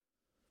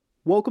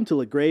Welcome to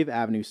LaGrave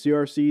Avenue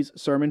CRC's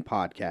Sermon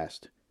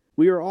Podcast.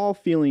 We are all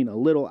feeling a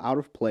little out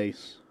of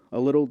place, a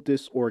little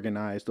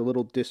disorganized, a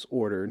little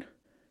disordered.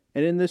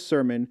 And in this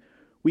sermon,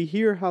 we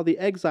hear how the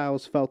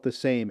exiles felt the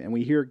same, and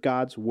we hear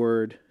God's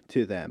word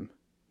to them.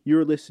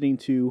 You're listening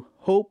to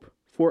Hope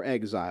for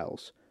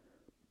Exiles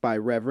by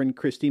Reverend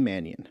Christy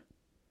Mannion.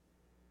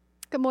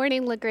 Good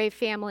morning, LaGrave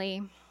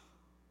family.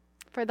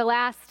 For the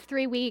last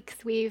 3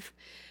 weeks, we've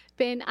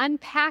been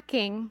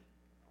unpacking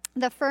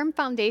the firm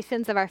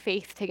foundations of our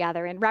faith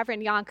together, and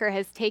Reverend Yonker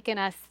has taken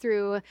us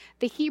through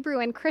the Hebrew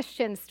and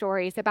Christian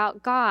stories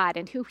about God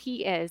and who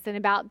He is, and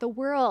about the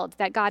world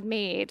that God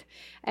made,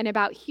 and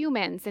about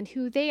humans and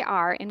who they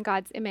are in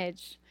God's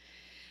image.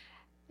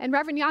 And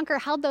Reverend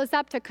Yonker held those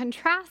up to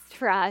contrast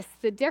for us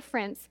the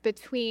difference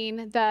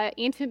between the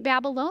ancient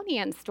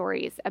Babylonian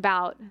stories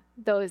about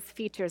those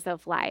features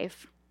of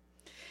life.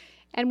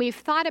 And we've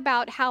thought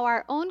about how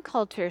our own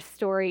culture's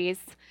stories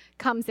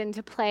comes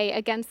into play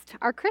against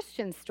our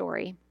Christian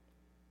story.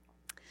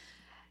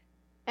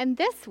 And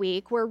this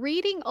week, we're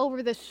reading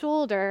over the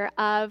shoulder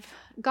of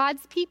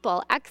God's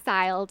people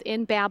exiled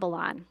in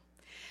Babylon.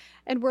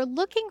 And we're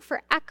looking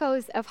for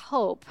echoes of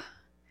hope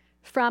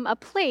from a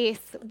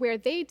place where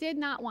they did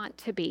not want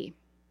to be.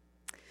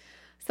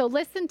 So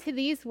listen to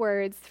these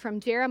words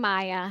from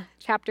Jeremiah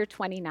chapter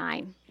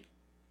 29.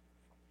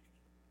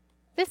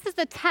 This is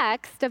the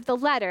text of the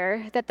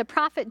letter that the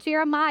prophet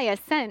Jeremiah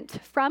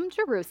sent from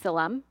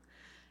Jerusalem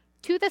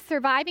to the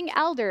surviving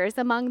elders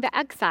among the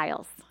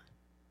exiles,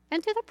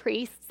 and to the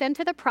priests, and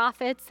to the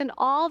prophets, and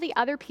all the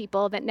other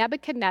people that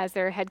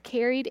Nebuchadnezzar had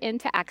carried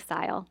into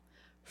exile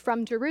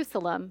from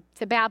Jerusalem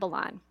to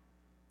Babylon.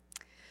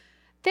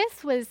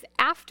 This was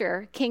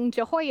after King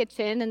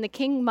Jehoiachin and the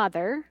king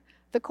mother,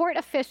 the court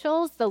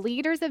officials, the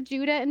leaders of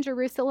Judah and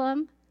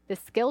Jerusalem, the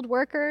skilled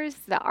workers,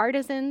 the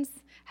artisans,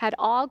 had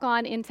all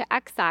gone into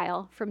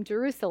exile from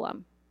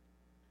Jerusalem.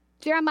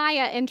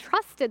 Jeremiah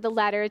entrusted the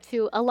letter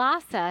to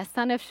Elasah,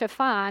 son of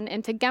Shaphan,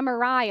 and to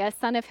Gemariah,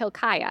 son of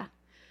Hilkiah,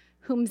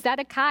 whom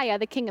Zedekiah,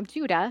 the king of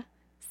Judah,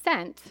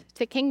 sent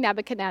to King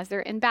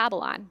Nebuchadnezzar in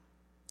Babylon.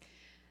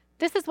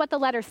 This is what the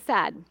letter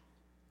said.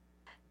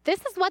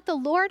 This is what the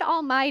Lord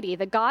Almighty,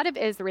 the God of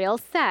Israel,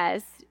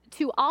 says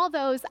to all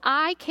those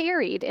I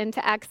carried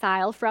into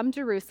exile from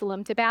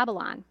Jerusalem to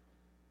Babylon.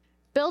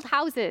 Build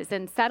houses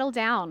and settle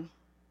down.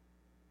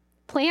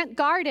 Plant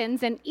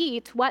gardens and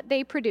eat what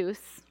they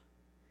produce.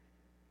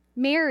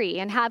 Marry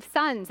and have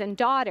sons and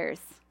daughters.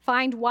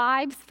 Find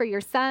wives for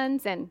your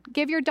sons and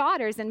give your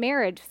daughters in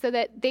marriage so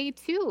that they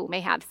too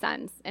may have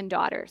sons and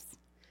daughters.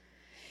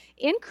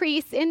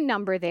 Increase in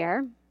number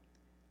there.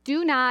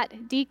 Do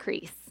not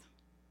decrease.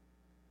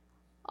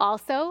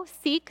 Also,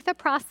 seek the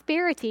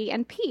prosperity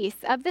and peace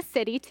of the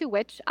city to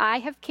which I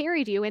have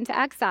carried you into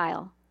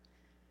exile.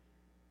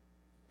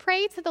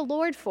 Pray to the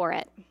Lord for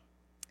it,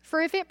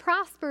 for if it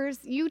prospers,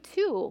 you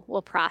too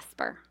will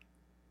prosper.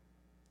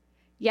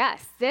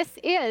 Yes, this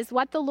is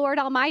what the Lord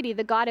Almighty,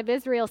 the God of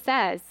Israel,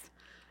 says.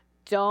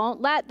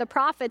 Don't let the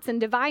prophets and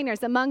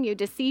diviners among you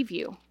deceive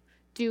you.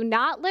 Do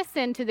not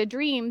listen to the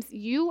dreams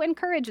you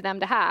encourage them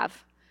to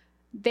have.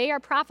 They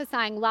are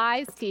prophesying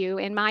lies to you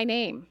in my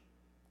name.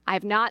 I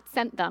have not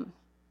sent them,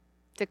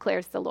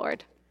 declares the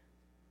Lord.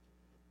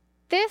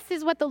 This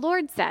is what the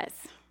Lord says.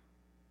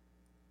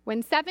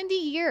 When 70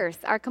 years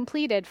are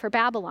completed for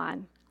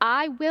Babylon,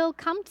 I will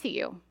come to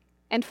you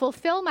and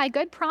fulfill my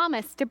good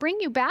promise to bring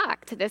you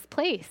back to this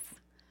place.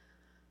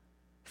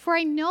 For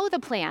I know the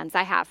plans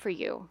I have for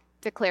you,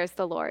 declares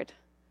the Lord.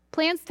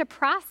 Plans to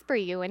prosper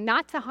you and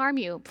not to harm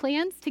you,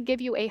 plans to give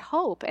you a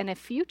hope and a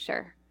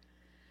future.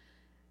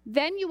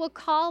 Then you will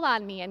call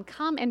on me and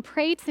come and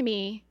pray to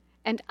me,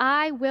 and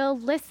I will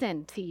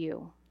listen to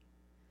you.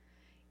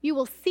 You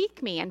will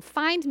seek me and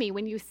find me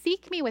when you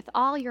seek me with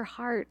all your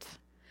heart.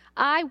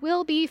 I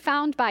will be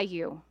found by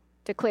you,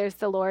 declares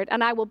the Lord,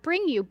 and I will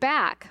bring you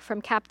back from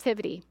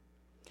captivity.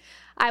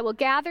 I will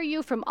gather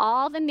you from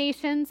all the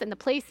nations and the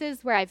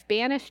places where I've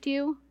banished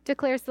you,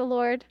 declares the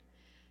Lord,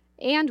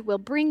 and will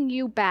bring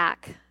you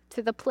back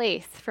to the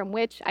place from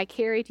which I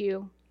carried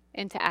you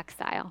into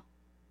exile.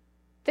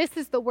 This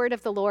is the word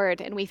of the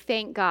Lord, and we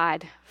thank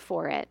God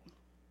for it.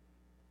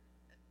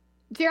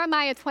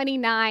 Jeremiah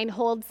 29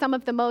 holds some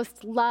of the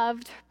most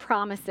loved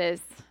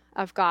promises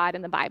of God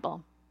in the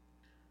Bible.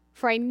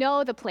 For I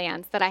know the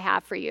plans that I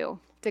have for you,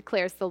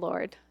 declares the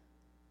Lord.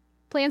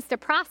 Plans to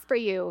prosper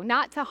you,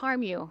 not to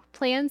harm you.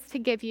 Plans to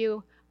give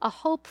you a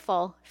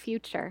hopeful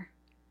future.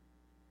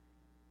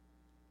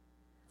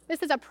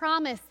 This is a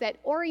promise that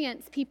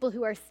orients people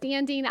who are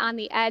standing on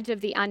the edge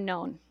of the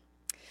unknown.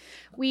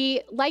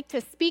 We like to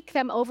speak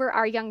them over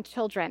our young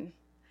children.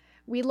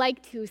 We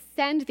like to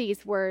send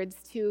these words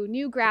to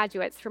new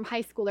graduates from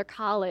high school or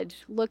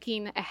college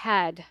looking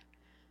ahead.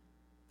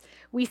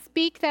 We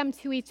speak them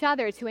to each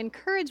other to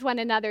encourage one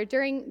another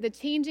during the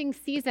changing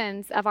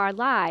seasons of our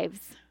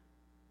lives.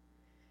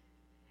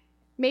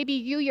 Maybe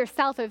you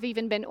yourself have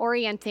even been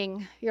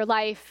orienting your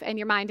life and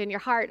your mind and your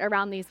heart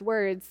around these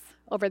words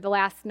over the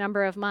last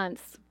number of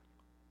months.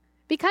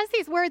 Because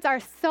these words are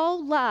so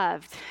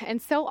loved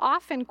and so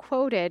often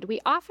quoted,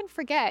 we often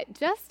forget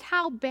just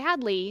how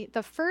badly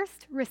the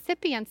first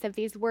recipients of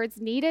these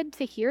words needed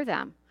to hear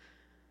them.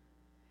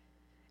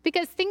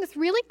 Because things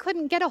really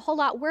couldn't get a whole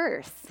lot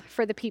worse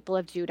for the people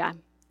of Judah.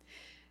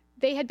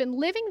 They had been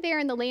living there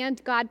in the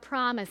land God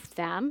promised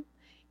them,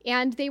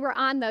 and they were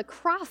on the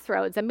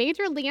crossroads, a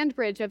major land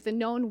bridge of the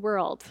known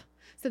world.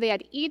 So they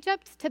had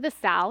Egypt to the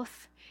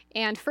south,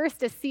 and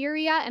first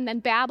Assyria, and then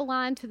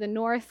Babylon to the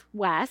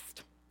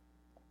northwest.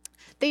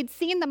 They'd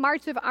seen the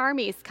march of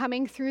armies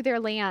coming through their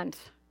land.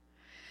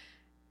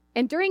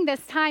 And during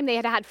this time, they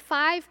had had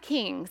 5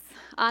 kings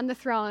on the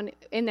throne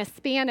in the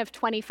span of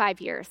 25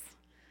 years,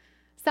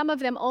 some of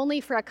them only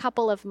for a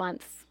couple of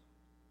months.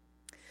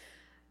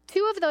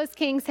 2 of those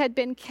kings had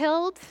been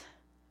killed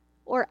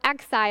or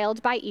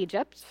exiled by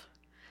Egypt.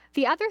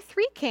 The other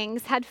 3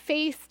 kings had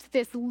faced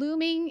this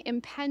looming,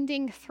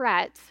 impending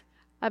threat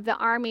of the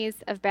armies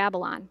of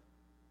Babylon.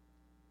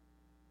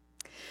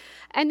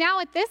 And now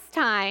at this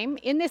time,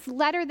 in this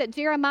letter that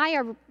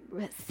Jeremiah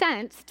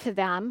sent to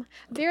them,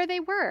 there they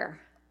were.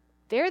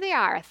 There they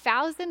are,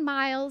 1,000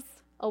 miles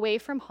away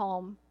from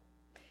home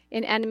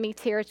in enemy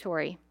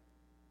territory.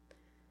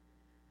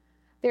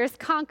 There's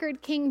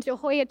conquered King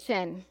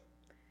Jehoiachin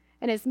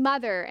and his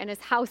mother and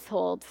his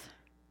household.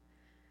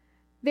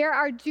 There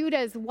are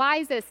Judah's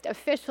wisest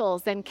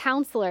officials and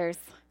counselors.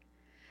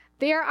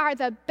 There are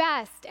the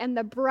best and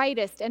the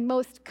brightest and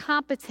most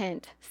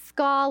competent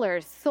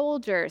scholars,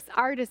 soldiers,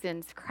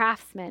 artisans,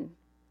 craftsmen.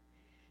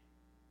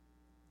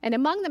 And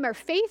among them are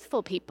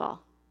faithful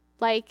people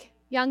like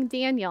young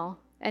Daniel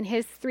and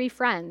his 3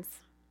 friends.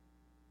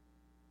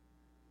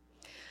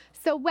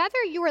 So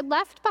whether you were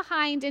left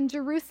behind in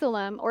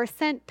Jerusalem or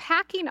sent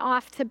packing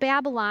off to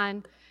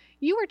Babylon,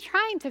 you were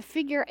trying to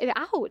figure it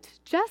out,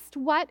 just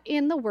what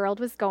in the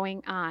world was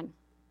going on.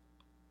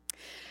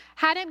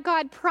 Hadn't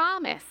God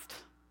promised?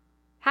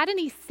 Hadn't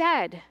he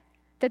said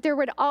that there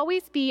would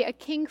always be a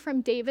king from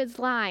David's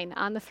line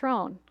on the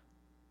throne?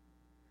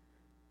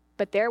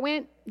 But there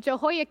went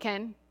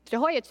Jehoiachin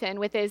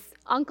with his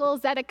uncle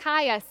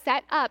Zedekiah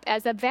set up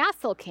as a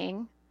vassal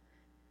king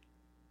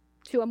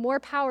to a more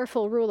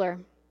powerful ruler.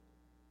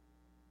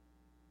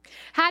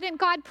 Hadn't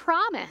God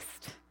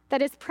promised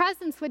that his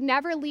presence would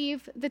never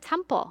leave the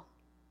temple?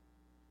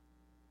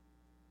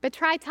 But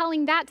try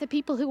telling that to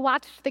people who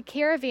watched the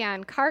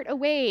caravan cart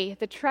away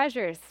the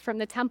treasures from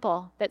the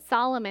temple that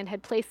Solomon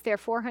had placed there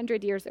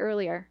 400 years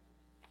earlier.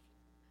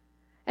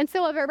 And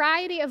so a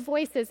variety of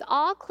voices,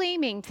 all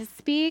claiming to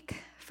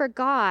speak for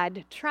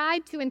God,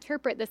 tried to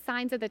interpret the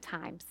signs of the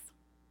times,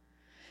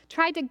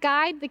 tried to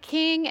guide the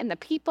king and the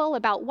people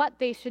about what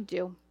they should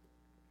do.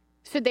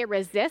 Should they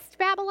resist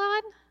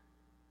Babylon?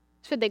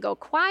 Should they go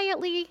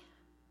quietly?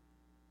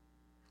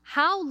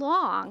 How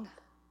long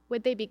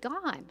would they be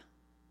gone?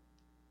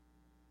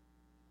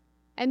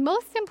 And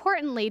most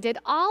importantly, did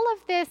all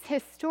of this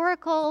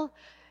historical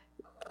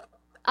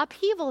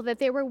upheaval that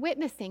they were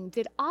witnessing,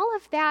 did all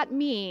of that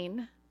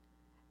mean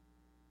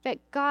that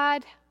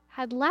God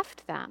had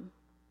left them?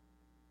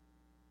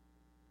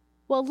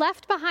 Well,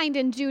 left behind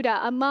in Judah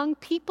among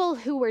people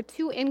who were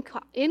too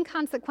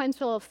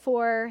inconsequential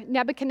for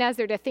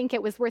Nebuchadnezzar to think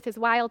it was worth his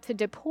while to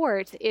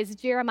deport is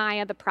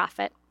Jeremiah the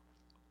prophet.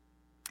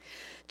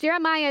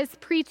 Jeremiah's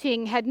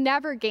preaching had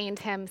never gained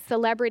him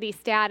celebrity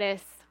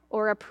status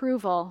or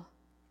approval.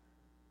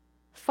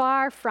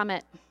 Far from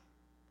it.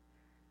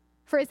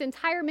 For his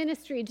entire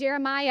ministry,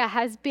 Jeremiah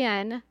has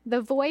been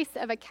the voice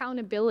of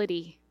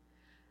accountability,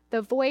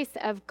 the voice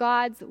of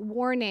God's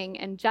warning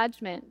and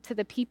judgment to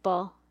the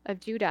people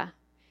of Judah.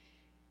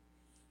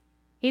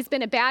 He's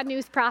been a bad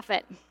news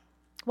prophet,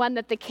 one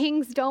that the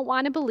kings don't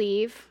want to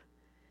believe.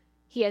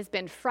 He has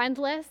been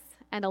friendless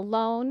and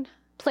alone,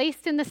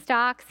 placed in the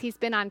stocks. He's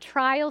been on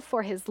trial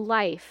for his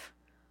life,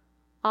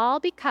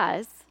 all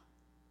because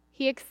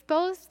he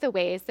exposed the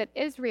ways that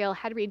Israel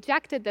had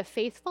rejected the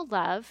faithful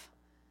love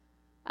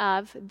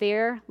of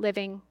their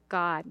living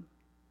God.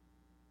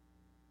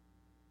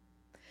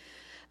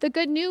 The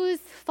good news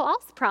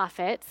false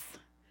prophets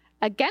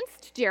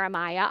against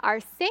Jeremiah are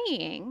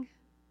saying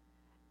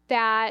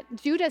that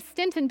Judah's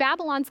stint in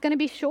Babylon is going to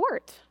be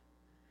short.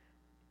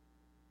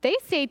 They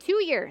say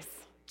 2 years.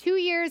 2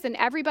 years and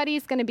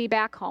everybody's going to be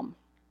back home.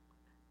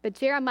 But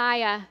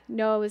Jeremiah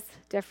knows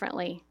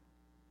differently.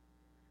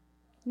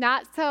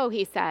 Not so,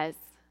 he says.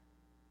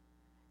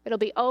 It'll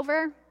be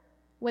over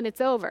when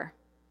it's over.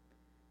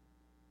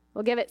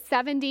 We'll give it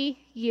 70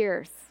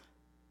 years.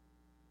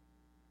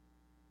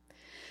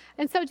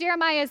 And so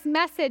Jeremiah's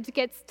message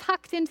gets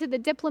tucked into the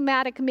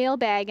diplomatic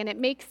mailbag and it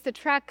makes the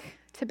trek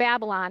to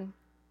Babylon.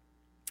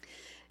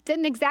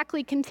 Didn't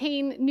exactly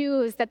contain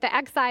news that the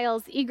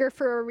exiles eager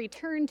for a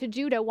return to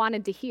Judah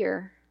wanted to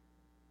hear.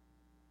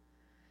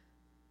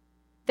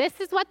 This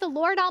is what the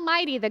Lord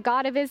Almighty, the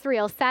God of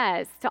Israel,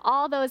 says to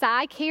all those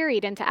I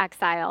carried into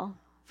exile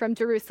from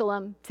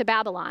Jerusalem to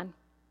Babylon.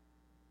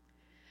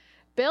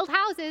 Build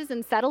houses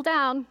and settle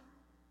down.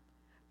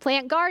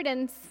 Plant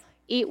gardens,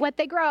 eat what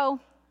they grow.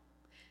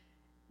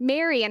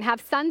 Marry and have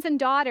sons and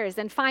daughters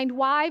and find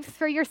wives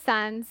for your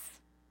sons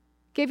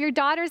Give your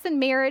daughters in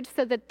marriage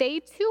so that they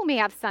too may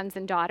have sons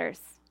and daughters.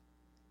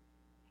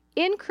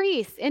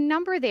 Increase in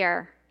number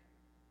there.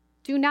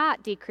 Do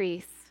not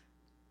decrease.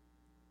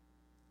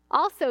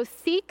 Also,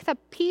 seek the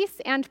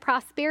peace and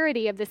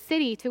prosperity of the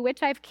city to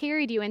which I've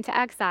carried you into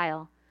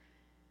exile.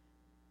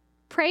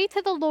 Pray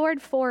to the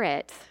Lord for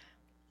it,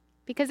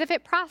 because if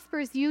it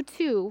prospers, you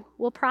too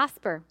will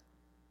prosper.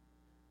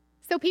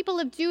 So, people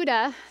of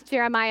Judah,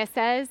 Jeremiah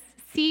says,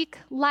 seek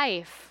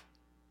life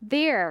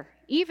there,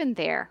 even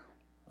there,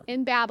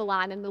 in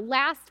Babylon, in the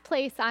last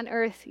place on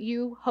earth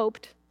you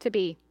hoped to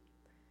be.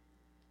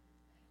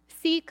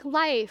 Seek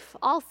life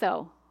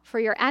also for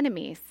your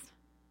enemies.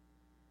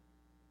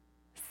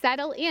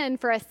 Settle in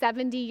for a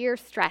 70-year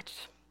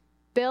stretch.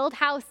 Build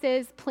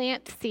houses,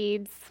 plant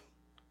seeds,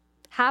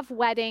 have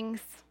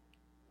weddings,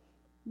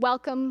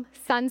 welcome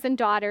sons and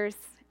daughters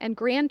and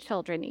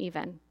grandchildren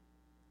even.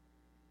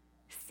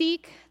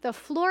 Seek the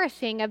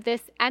flourishing of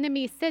this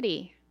enemy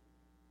city.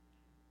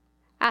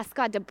 Ask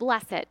God to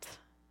bless it.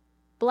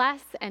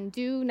 Bless and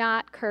do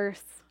not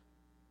curse.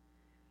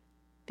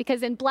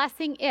 Because in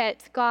blessing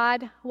it,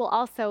 God will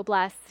also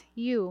bless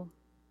you.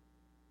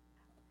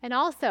 And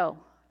also,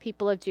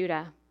 people of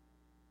Judah,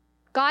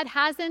 God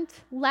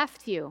hasn't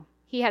left you.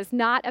 He has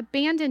not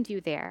abandoned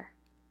you there.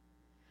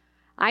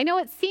 I know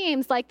it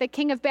seems like the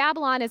king of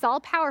Babylon is all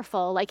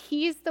powerful, like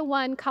he's the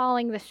one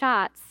calling the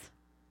shots,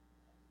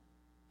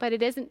 but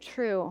it isn't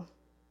true.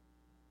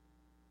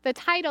 The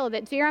title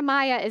that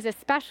Jeremiah is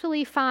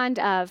especially fond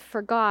of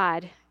for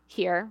God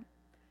here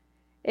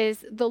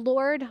is the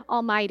Lord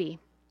Almighty.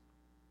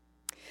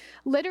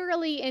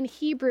 Literally in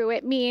Hebrew,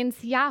 it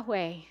means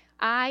Yahweh,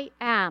 I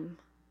am,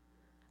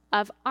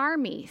 of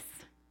armies.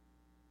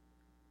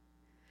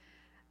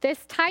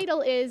 This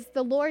title is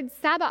the Lord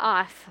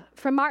Sabaoth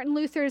from Martin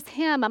Luther's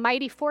hymn, A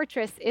Mighty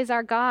Fortress is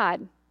Our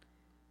God.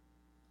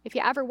 If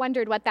you ever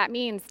wondered what that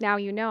means, now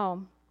you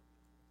know.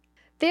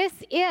 This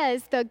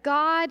is the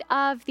God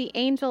of the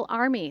angel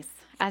armies,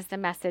 as the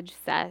message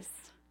says.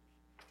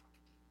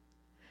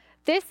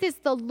 This is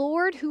the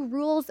Lord who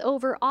rules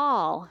over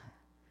all,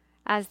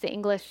 as the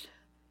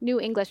New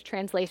English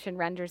translation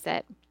renders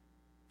it.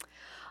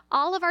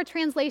 All of our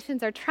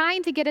translations are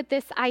trying to get at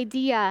this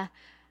idea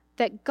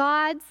that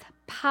God's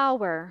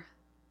power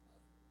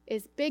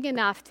is big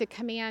enough to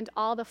command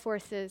all the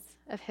forces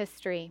of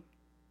history.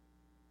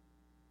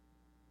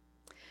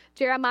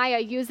 Jeremiah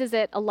uses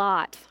it a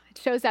lot. It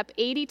shows up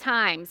 80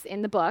 times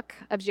in the book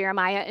of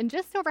Jeremiah, and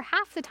just over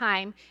half the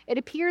time, it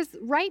appears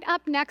right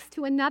up next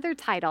to another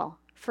title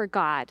for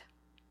God,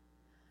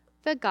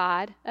 the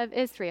God of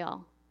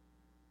Israel,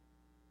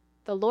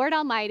 the Lord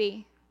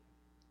Almighty,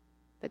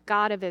 the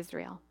God of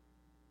Israel.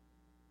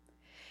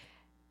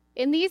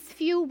 In these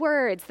few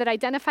words that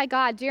identify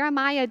God,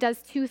 Jeremiah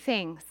does two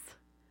things.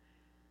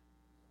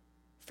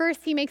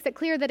 First, he makes it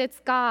clear that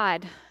it's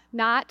God,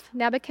 not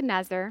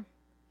Nebuchadnezzar,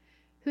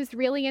 who's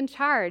really in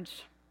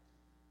charge.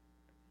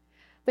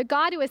 The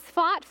God who has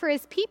fought for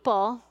his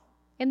people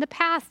in the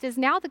past is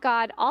now the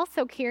God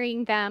also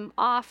carrying them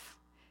off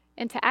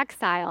into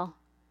exile.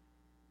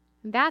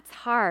 And that's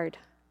hard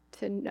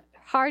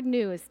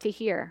news to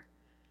hear.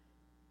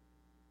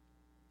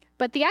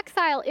 But the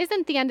exile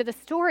isn't the end of the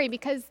story,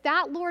 because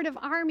that Lord of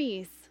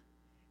armies,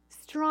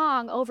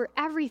 strong over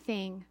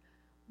everything,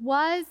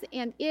 was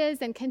and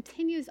is and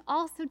continues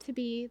also to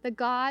be the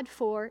God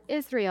for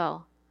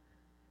Israel,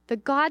 the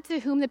God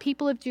to whom the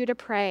people of Judah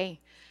pray,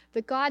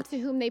 the God to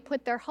whom they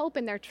put their hope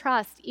and their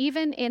trust,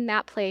 even in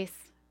that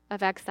place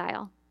of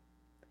exile.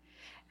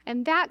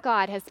 And that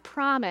God has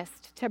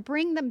promised to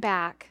bring them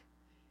back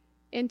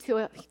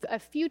into a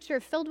future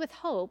filled with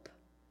hope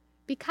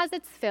because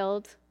it's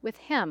filled with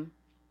him.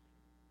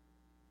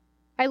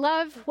 I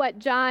love what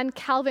John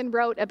Calvin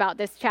wrote about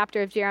this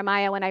chapter of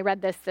Jeremiah when I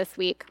read this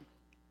week.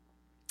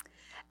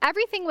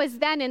 Everything was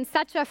then in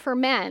such a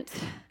ferment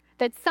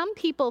that some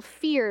people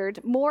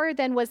feared more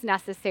than was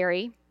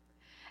necessary,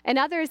 and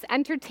others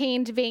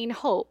entertained vain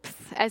hopes,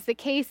 as the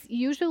case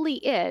usually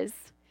is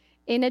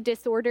in a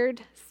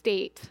disordered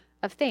state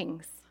of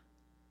things.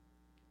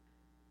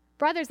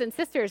 Brothers and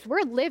sisters,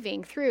 we're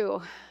living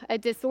through a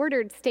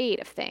disordered state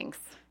of things.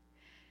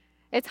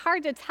 It's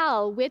hard to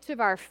tell which of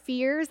our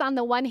fears on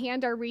the one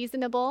hand are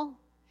reasonable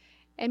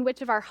and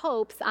which of our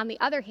hopes on the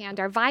other hand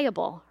are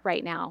viable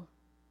right now.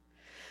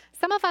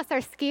 Some of us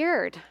are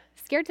scared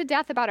to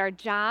death about our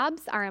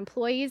jobs, our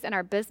employees, and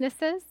our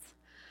businesses.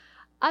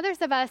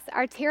 Others of us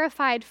are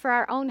terrified for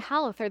our own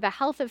health or the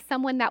health of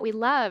someone that we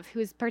love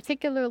who's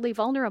particularly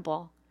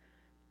vulnerable.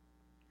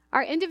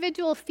 Our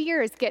individual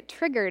fears get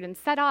triggered and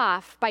set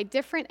off by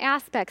different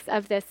aspects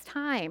of this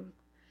time.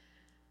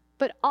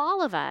 But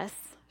all of us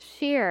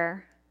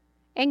share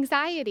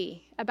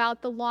anxiety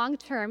about the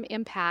long-term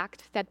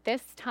impact that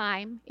this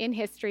time in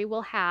history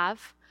will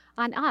have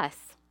on us,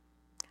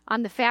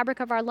 on the fabric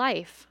of our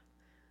life.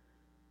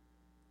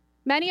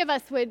 Many of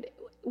us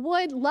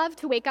would love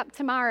to wake up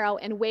tomorrow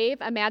and wave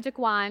a magic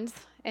wand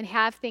and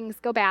have things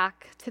go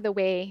back to the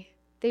way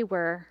they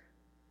were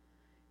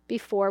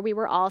before we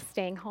were all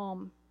staying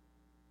home.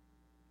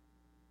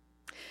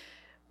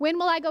 When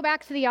will I go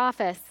back to the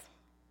office?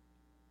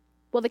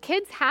 Will the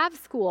kids have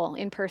school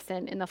in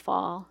person in the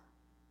fall?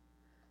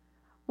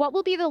 What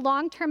will be the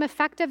long-term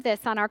effect of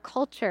this on our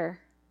culture?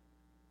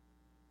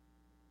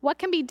 What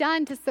can be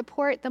done to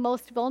support the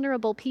most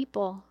vulnerable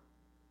people?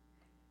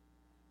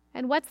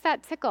 And what's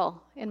that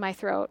tickle in my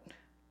throat?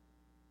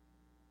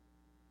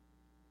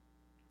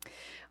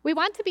 We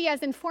want to be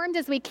as informed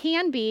as we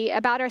can be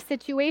about our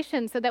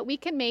situation so that we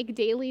can make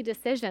daily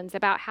decisions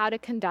about how to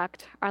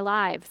conduct our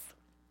lives.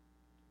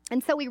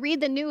 And so we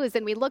read the news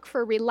and we look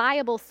for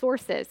reliable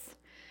sources.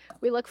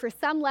 We look for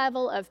some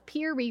level of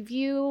peer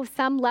review,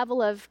 some level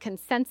of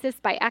consensus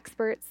by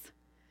experts.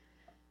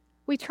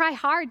 We try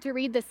hard to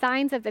read the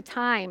signs of the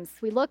times.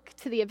 We look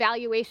to the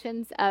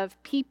evaluations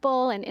of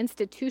people and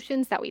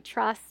institutions that we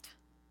trust.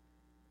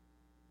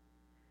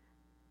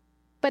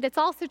 But it's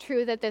also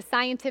true that the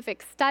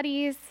scientific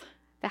studies,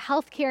 the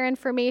healthcare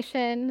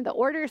information, the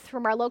orders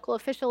from our local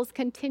officials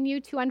continue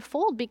to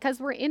unfold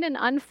because we're in an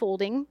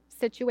unfolding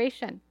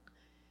situation.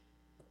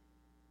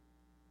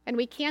 And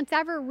we can't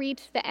ever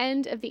reach the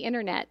end of the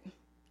internet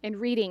in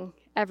reading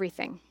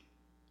everything.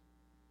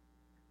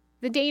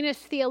 The Danish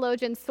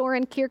theologian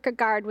Søren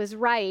Kierkegaard was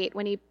right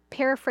when he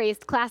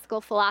paraphrased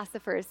classical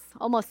philosophers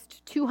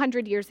almost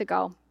 200 years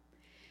ago.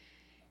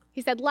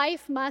 He said,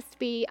 life must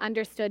be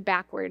understood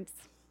backwards,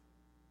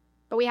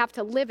 but we have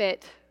to live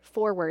it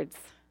forwards.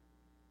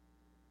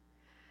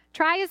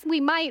 Try as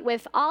we might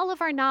with all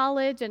of our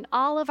knowledge and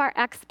all of our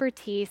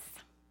expertise,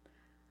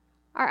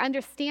 our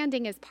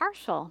understanding is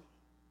partial.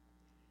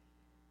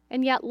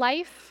 And yet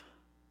life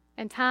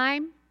and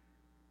time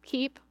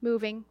keep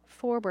moving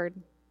forward.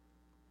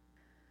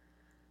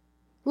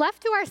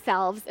 Left to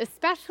ourselves,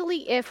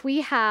 especially if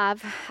we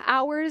have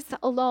hours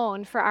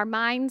alone for our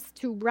minds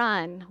to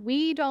run,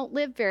 we don't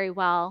live very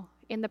well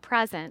in the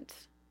present.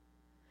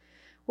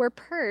 We're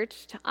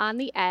perched on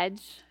the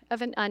edge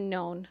of an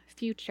unknown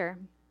future.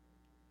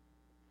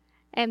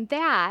 And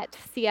that,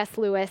 C.S.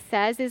 Lewis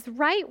says, is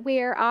right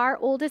where our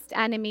oldest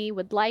enemy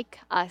would like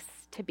us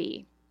to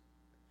be,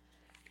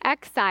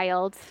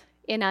 exiled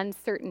in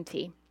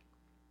uncertainty.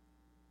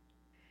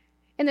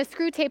 In the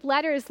Screwtape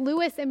Letters,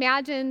 Lewis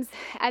imagines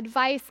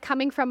advice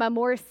coming from a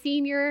more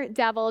senior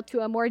devil to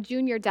a more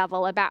junior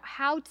devil about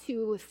how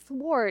to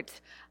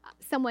thwart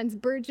someone's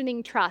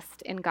burgeoning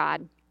trust in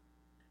God.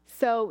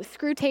 So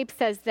Screwtape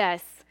says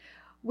this: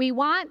 we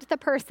want the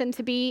person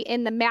to be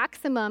in the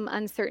maximum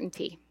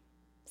uncertainty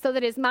so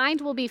that his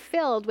mind will be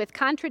filled with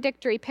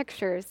contradictory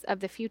pictures of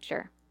the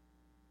future.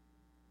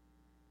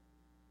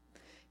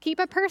 Keep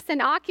a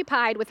person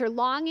occupied with her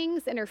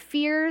longings and her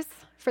fears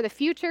for the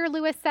future,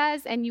 Lewis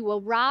says, and you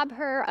will rob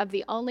her of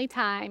the only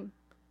time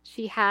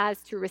she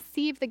has to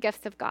receive the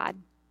gifts of God.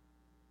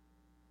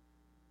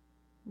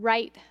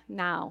 Right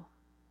now.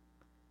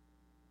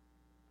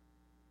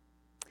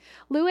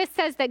 Lewis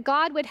says that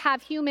God would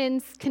have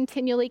humans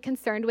continually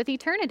concerned with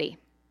eternity,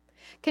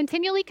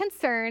 continually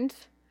concerned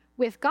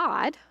with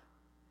God,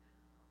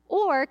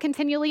 or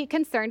continually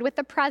concerned with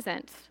the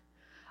present,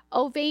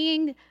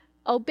 obeying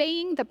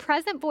the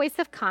present voice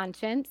of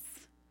conscience,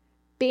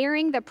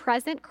 bearing the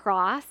present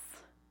cross,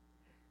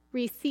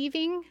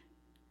 receiving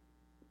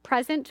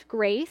present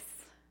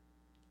grace,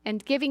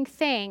 and giving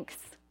thanks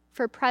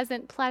for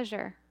present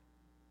pleasure.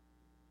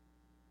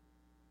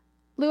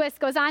 Lewis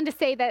goes on to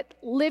say that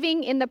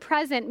living in the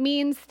present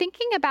means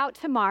thinking about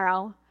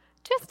tomorrow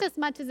just as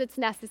much as it's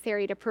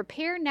necessary to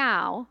prepare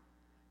now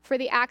for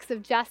the acts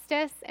of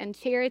justice and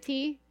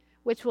charity,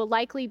 which will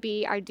likely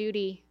be our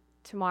duty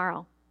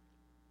tomorrow.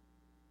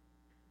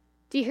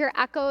 Do you hear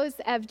echoes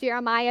of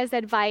Jeremiah's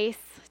advice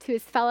to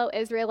his fellow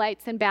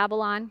Israelites in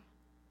Babylon?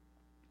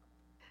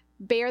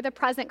 Bear the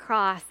present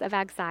cross of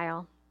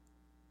exile.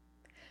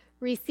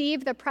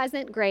 Receive the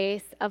present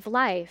grace of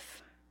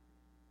life.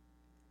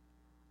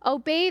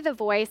 Obey the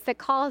voice that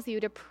calls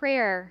you to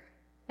prayer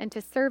and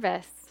to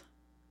service.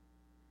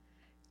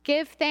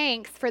 Give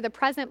thanks for the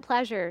present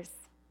pleasures,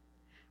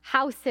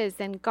 houses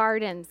and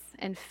gardens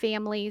and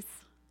families.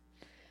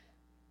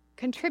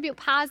 Contribute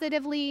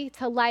positively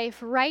to life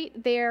right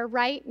there,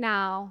 right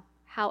now,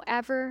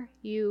 however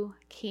you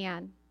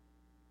can.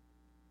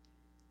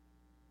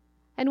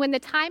 And when the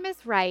time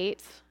is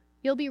right,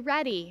 you'll be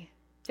ready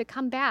to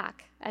come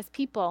back as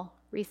people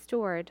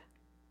restored.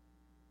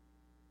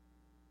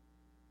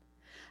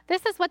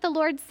 This is what the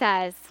Lord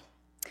says: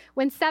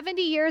 when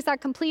 70 years are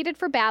completed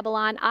for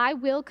Babylon, I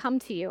will come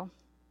to you.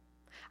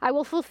 I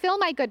will fulfill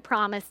my good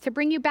promise to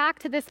bring you back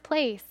to this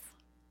place.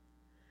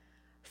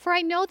 For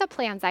I know the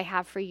plans I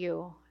have for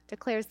you,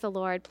 declares the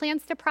Lord,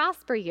 plans to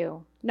prosper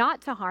you,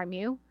 not to harm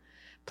you,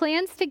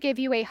 plans to give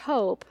you a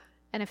hope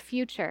and a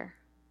future.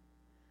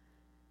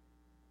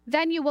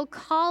 Then you will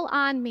call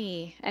on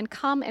me and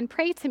come and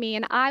pray to me,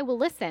 and I will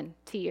listen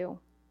to you.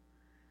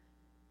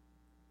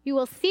 You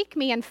will seek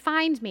me and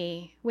find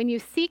me when you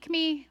seek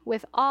me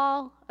with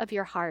all of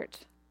your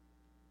heart.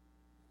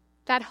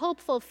 That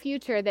hopeful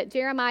future that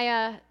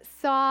Jeremiah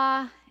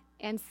saw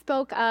and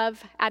spoke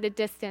of at a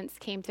distance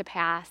came to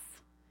pass.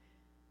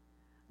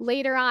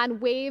 Later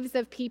on, waves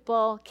of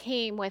people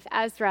came with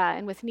Ezra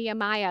and with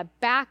Nehemiah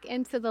back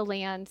into the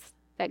land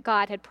that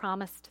God had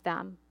promised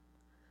them.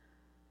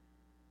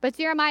 But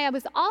Jeremiah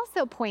was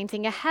also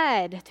pointing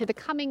ahead to the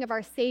coming of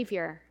our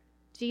Savior,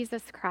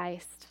 Jesus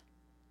Christ.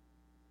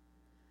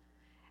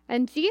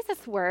 And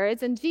Jesus'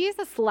 words and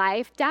Jesus'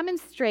 life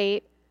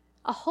demonstrate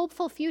a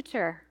hopeful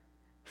future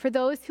for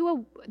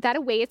that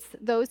awaits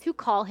those who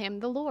call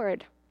him the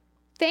Lord.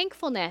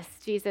 Thankfulness,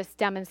 Jesus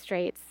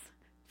demonstrates,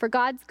 for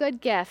God's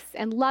good gifts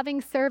and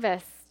loving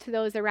service to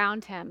those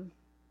around him.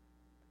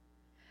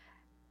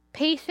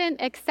 Patient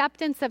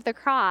acceptance of the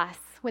cross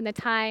when the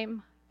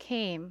time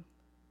came.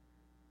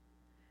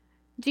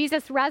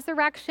 Jesus'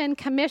 resurrection,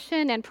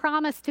 commission, and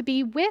promise to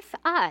be with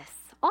us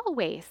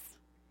always,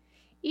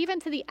 even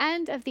to the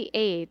end of the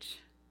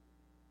age,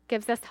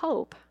 gives us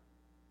hope.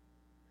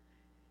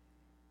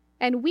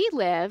 And we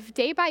live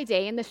day by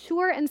day in the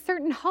sure and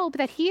certain hope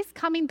that he's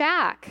coming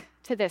back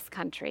to this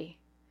country,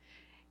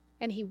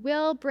 and he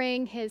will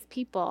bring his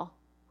people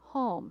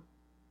home.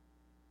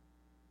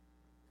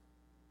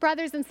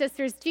 Brothers and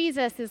sisters,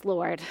 Jesus is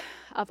Lord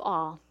of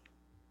all.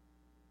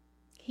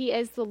 He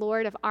is the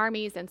Lord of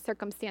armies and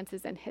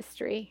circumstances and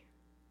history.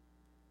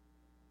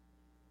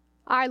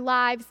 Our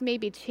lives may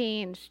be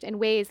changed in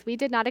ways we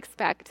did not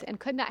expect and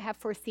could not have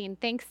foreseen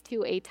thanks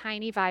to a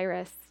tiny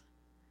virus.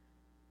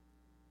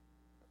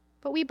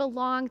 But we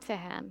belong to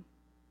him.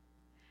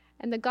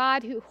 And the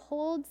God who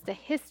holds the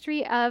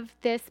history of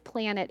this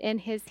planet in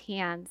his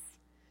hands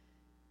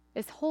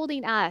is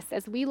holding us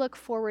as we look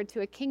forward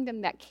to a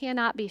kingdom that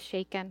cannot be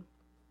shaken.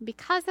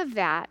 Because of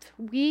that,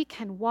 we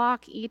can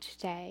walk each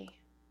day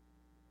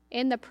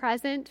in the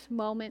present,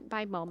 moment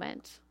by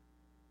moment,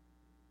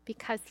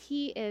 because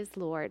he is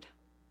Lord.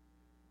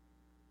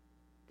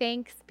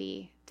 Thanks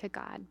be to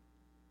God.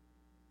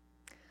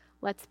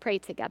 Let's pray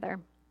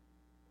together.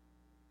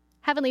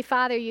 Heavenly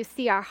Father, you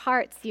see our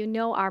hearts, you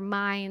know our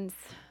minds,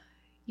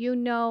 you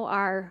know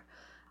our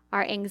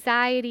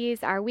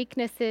anxieties, our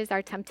weaknesses,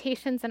 our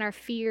temptations, and our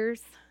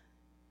fears.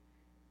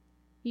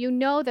 You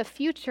know the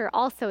future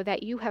also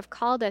that you have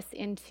called us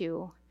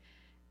into.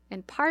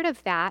 And part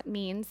of that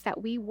means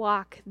that we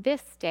walk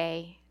this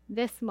day,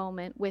 this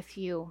moment with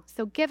you.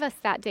 So give us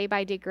that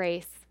day-by-day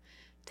grace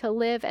to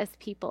live as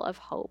people of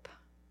hope.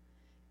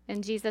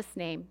 In Jesus'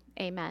 name,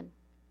 amen.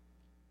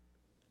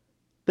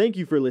 Thank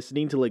you for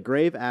listening to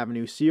LaGrave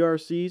Avenue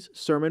CRC's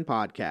Sermon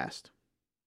Podcast.